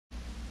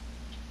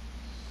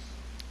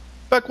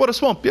Backwater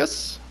Swamp,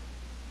 yes?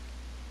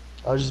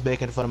 I was just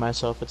making fun of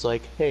myself. It's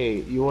like,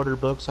 hey, you order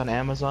books on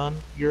Amazon?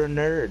 You're a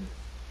nerd.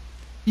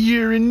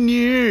 You're a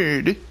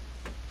nerd.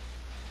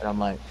 And I'm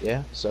like,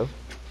 yeah, so?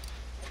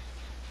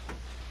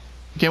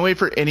 Can't wait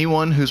for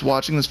anyone who's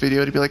watching this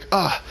video to be like,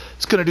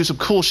 it's gonna do some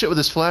cool shit with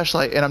this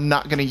flashlight, and I'm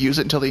not gonna use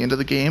it until the end of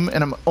the game,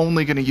 and I'm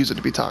only gonna use it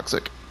to be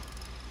toxic.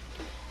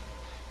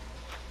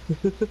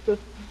 I'm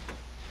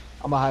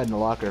gonna hide in the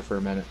locker for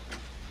a minute.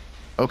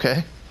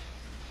 Okay.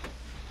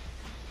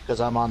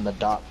 Because I'm on the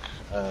dock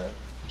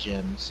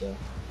gym, so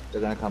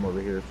they're gonna come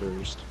over here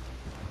first.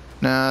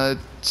 Nah,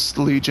 it's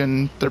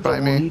Legion. They're by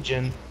me.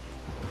 Legion.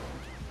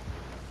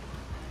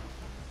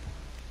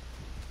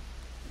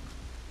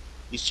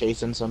 He's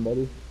chasing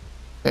somebody.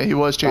 Yeah, he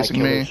was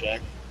chasing me. Check.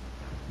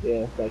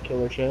 Yeah, that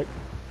killer check.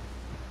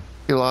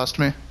 He lost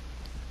me.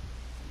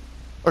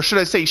 Or should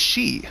I say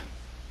she?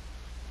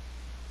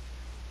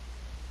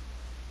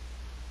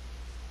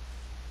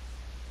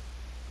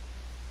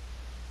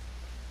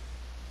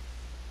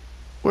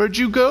 Where'd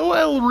you go,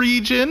 El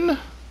Region?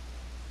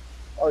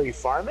 Are you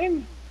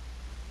farming?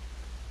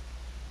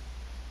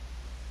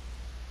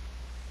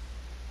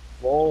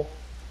 Lol.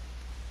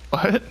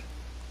 What?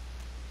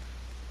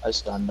 I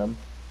stunned him.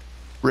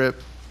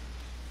 Rip.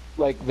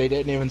 Like, they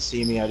didn't even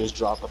see me, I just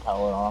dropped the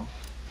power on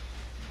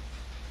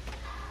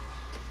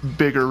them.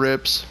 Bigger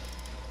rips.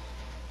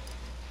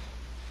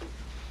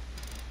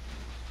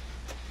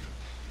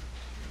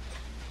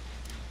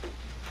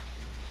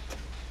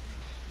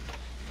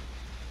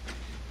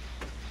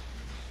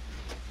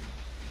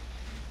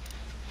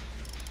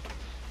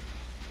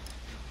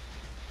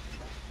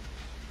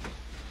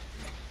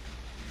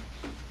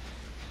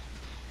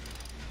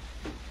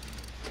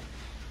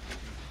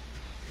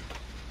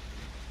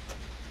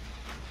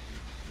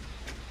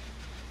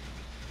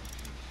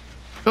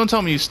 Don't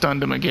tell me you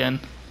stunned him again.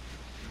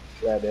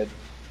 Yeah, I did.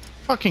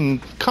 Fucking,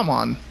 come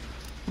on.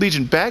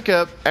 Legion, back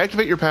up,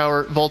 activate your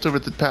power, vault over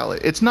the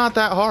pallet. It's not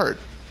that hard.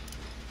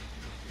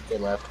 They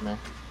left me.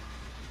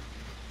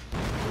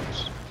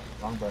 Oops.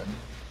 Wrong button.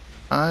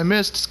 I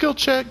missed skill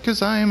check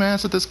because I am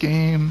ass at this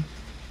game.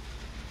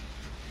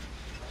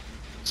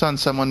 It's on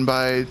someone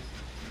by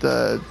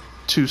the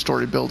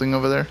 2-story building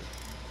over there.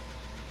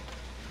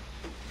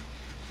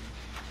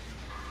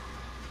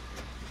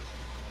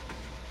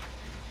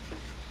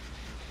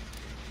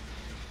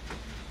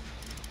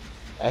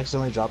 I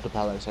accidentally dropped a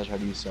pallet because I tried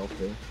to use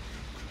self-clear.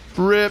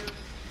 Rip.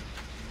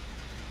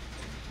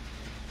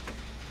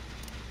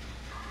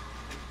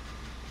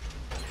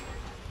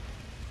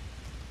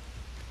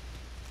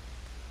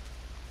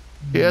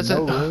 He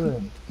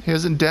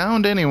hasn't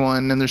downed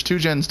anyone, and there's 2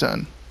 gens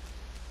done.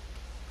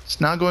 It's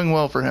not going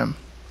well for him.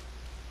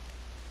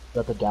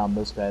 Got to down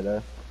this guy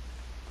there.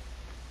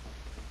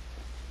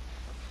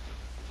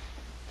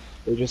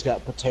 They just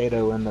got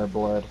potato in their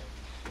blood.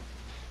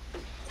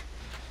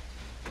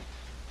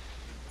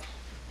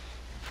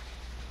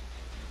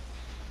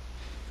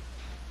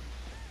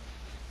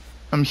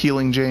 I'm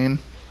healing Jane.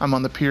 I'm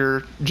on the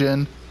pier,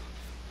 Jen.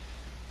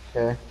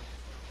 Okay.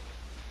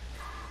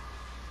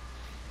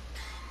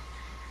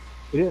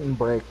 He didn't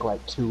break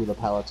like 2 of the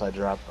pallets I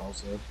dropped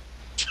also.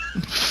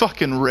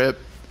 Fucking rip.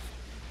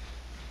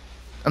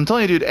 I'm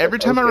telling you, dude, every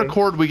time I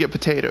record, we get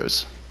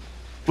potatoes.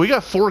 We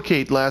got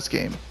 4K'd last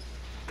game.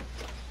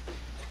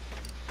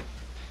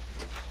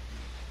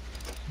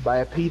 By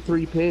a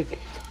P3 pig.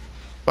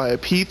 By a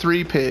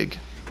P3 pig.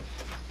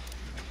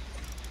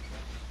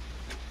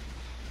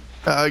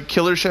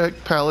 Killer Shack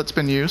pallet's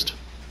been used.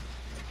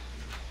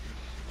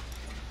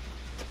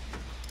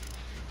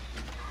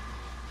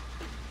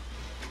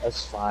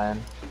 That's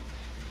fine.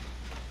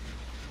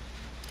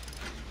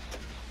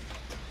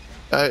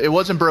 It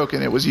wasn't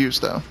broken, it was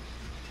used though.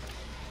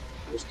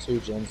 There's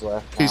 2 gens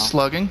left now. He's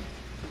slugging.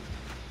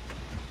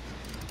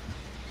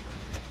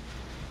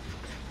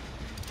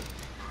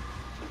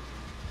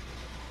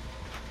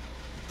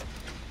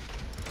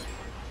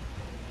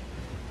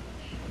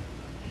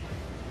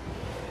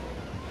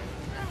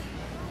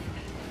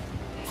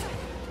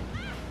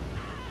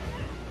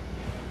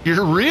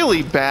 You're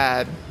really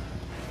bad.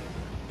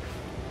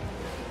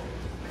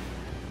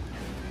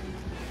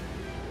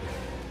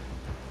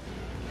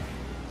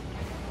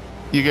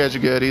 You guys are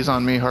good. He's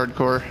on me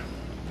hardcore.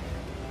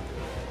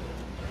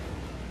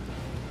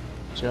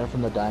 So went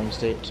from the dying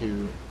state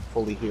to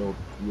fully healed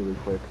really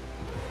quick.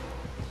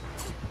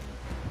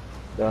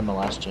 They're on the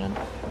last gen.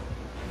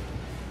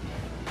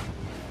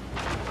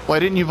 Why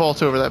didn't you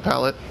vault over that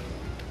pallet?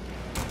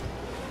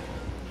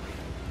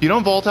 You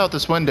don't vault out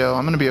this window,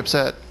 I'm gonna be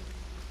upset.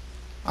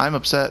 I'm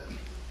upset.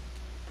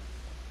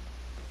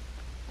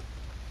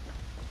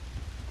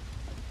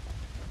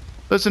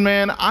 Listen,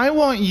 man, I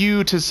want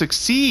you to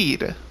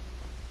succeed.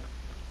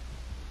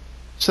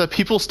 So that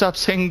people stop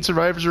saying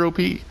survivors are OP.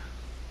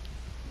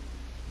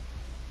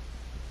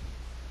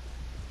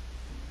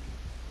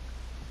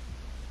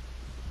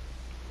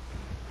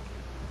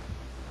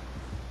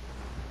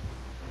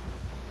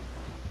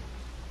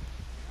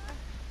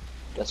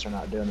 Guess they're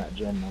not doing that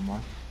gen no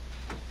more.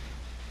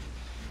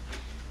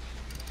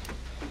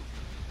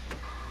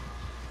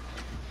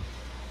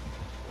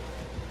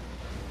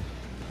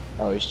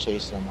 Oh, he's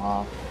chasing him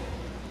off.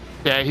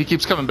 Yeah, he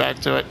keeps coming back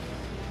to it.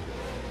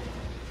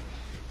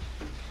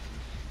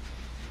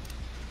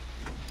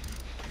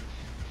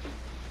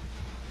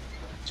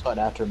 He's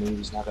cutting after me.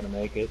 He's not gonna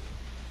make it.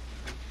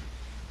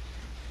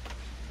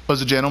 Was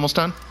the gen almost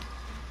done?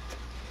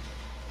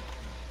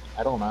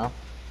 I don't know.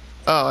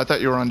 Oh, I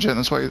thought you were on gen.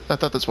 I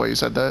thought that's why you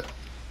said that.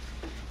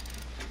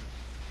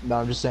 No,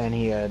 I'm just saying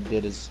he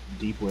did his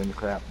deep wind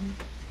crap and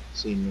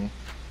seen me.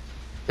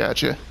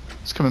 Gotcha.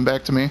 It's coming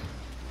back to me.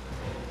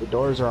 The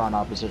doors are on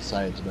opposite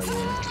sides, by the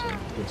way, so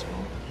good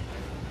spot.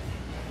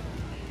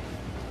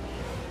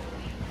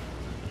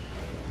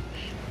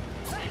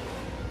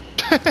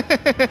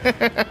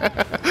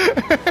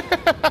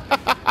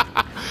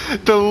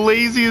 The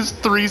laziest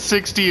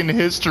 360 in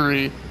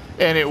history,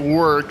 and it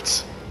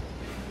worked.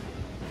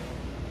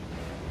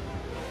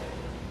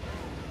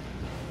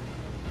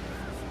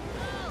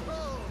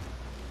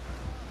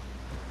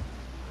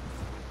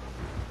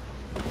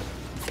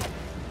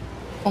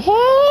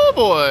 Oh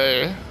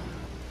boy.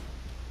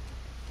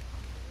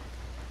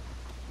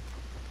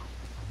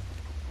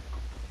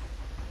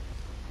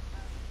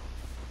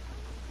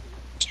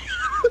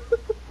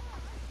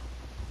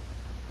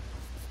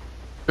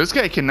 This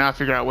guy cannot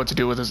figure out what to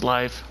do with his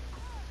life.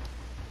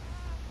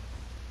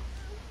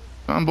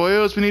 Come on,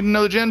 boyos, we need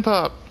another gen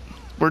pop.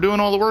 We're doing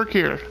all the work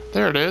here.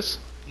 There it is.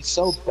 He's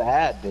so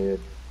bad, dude.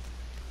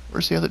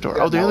 Where's the other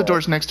door? Oh, the other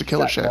door's next to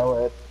Killer Shack.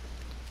 Uh-oh.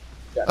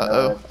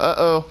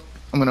 Uh-oh.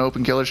 I'm gonna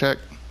open Killer Shack.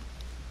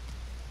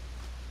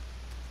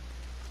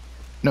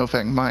 No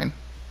Fang, mine.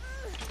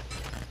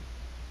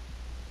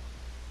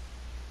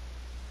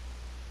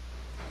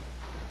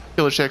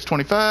 Killer Shack's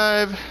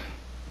 25.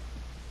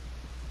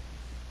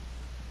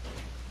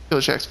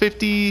 Killer Shack's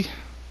 50.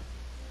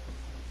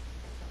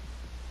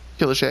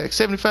 Killer Shack's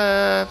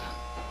 75.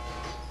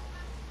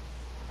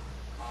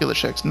 Killer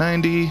Shack's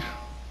 90.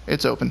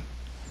 It's open.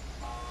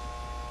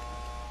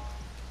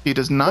 He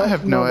does not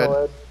have no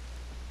head.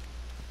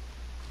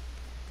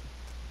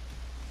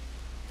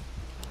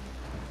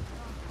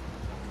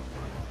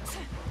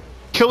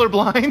 Killer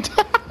blind.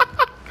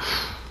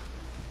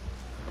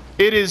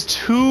 It is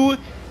too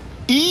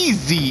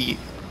easy.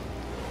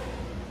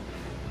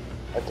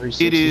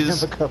 It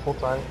is a couple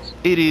times.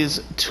 It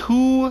is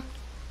too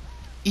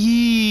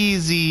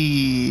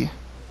easy.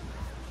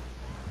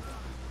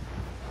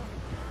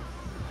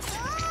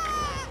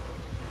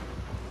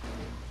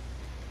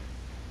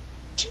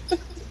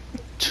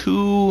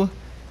 Too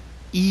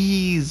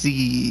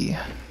easy.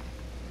 I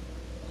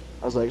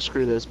was like,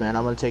 screw this, man.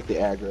 I'm gonna take the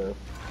aggro.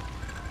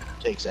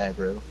 Takes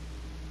aggro.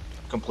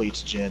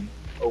 Completes gen.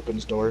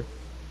 Opens door.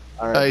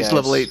 Alright, He's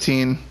level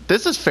 18.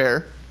 This is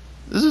fair.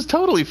 This is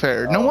totally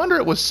fair. No wonder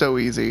it was so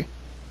easy.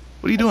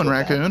 What are you doing,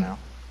 Raccoon?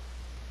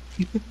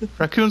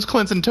 Raccoon's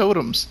cleansing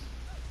totems.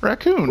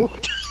 Raccoon.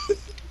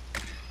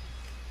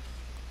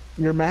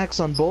 You're max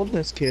on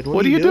boldness, kid.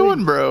 What are you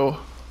doing, bro?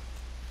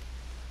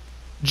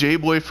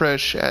 J-Boy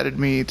Fresh added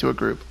me to a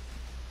group.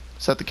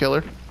 Is that the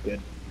killer?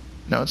 Good.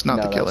 No, it's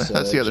not the killer.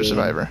 That's the other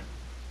survivor.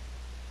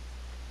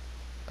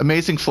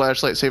 Amazing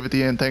flashlight save at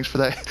the end. Thanks for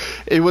that.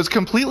 It was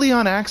completely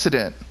on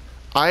accident.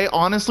 I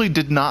honestly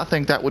did not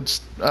think that would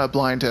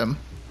blind him.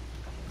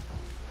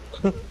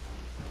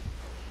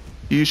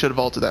 You should have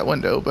vaulted that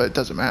window, but it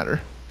doesn't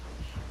matter.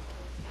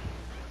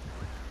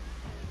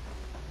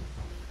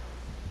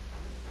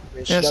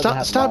 Yeah,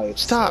 stop.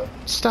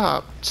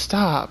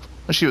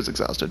 She was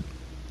exhausted.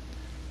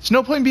 There's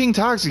no point being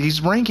toxic. He's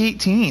rank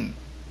 18.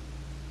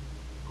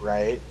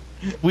 Right.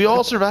 We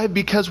all survived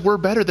because we're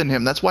better than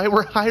him. That's why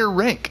we're higher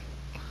rank.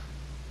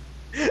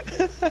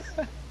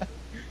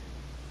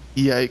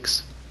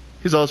 Yikes.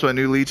 He's also a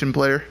new Legion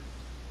player.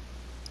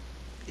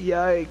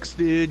 Yikes,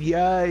 dude.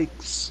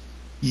 Yikes.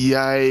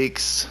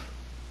 Yikes.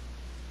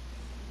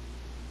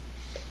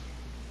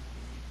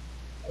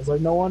 I was like,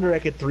 no wonder I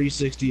could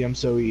 360 him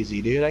so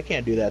easy, dude. I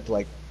can't do that to,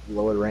 like,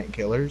 lower rank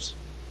killers.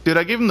 Dude,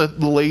 I gave him the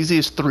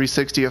laziest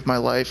 360 of my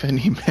life, and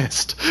he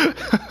missed.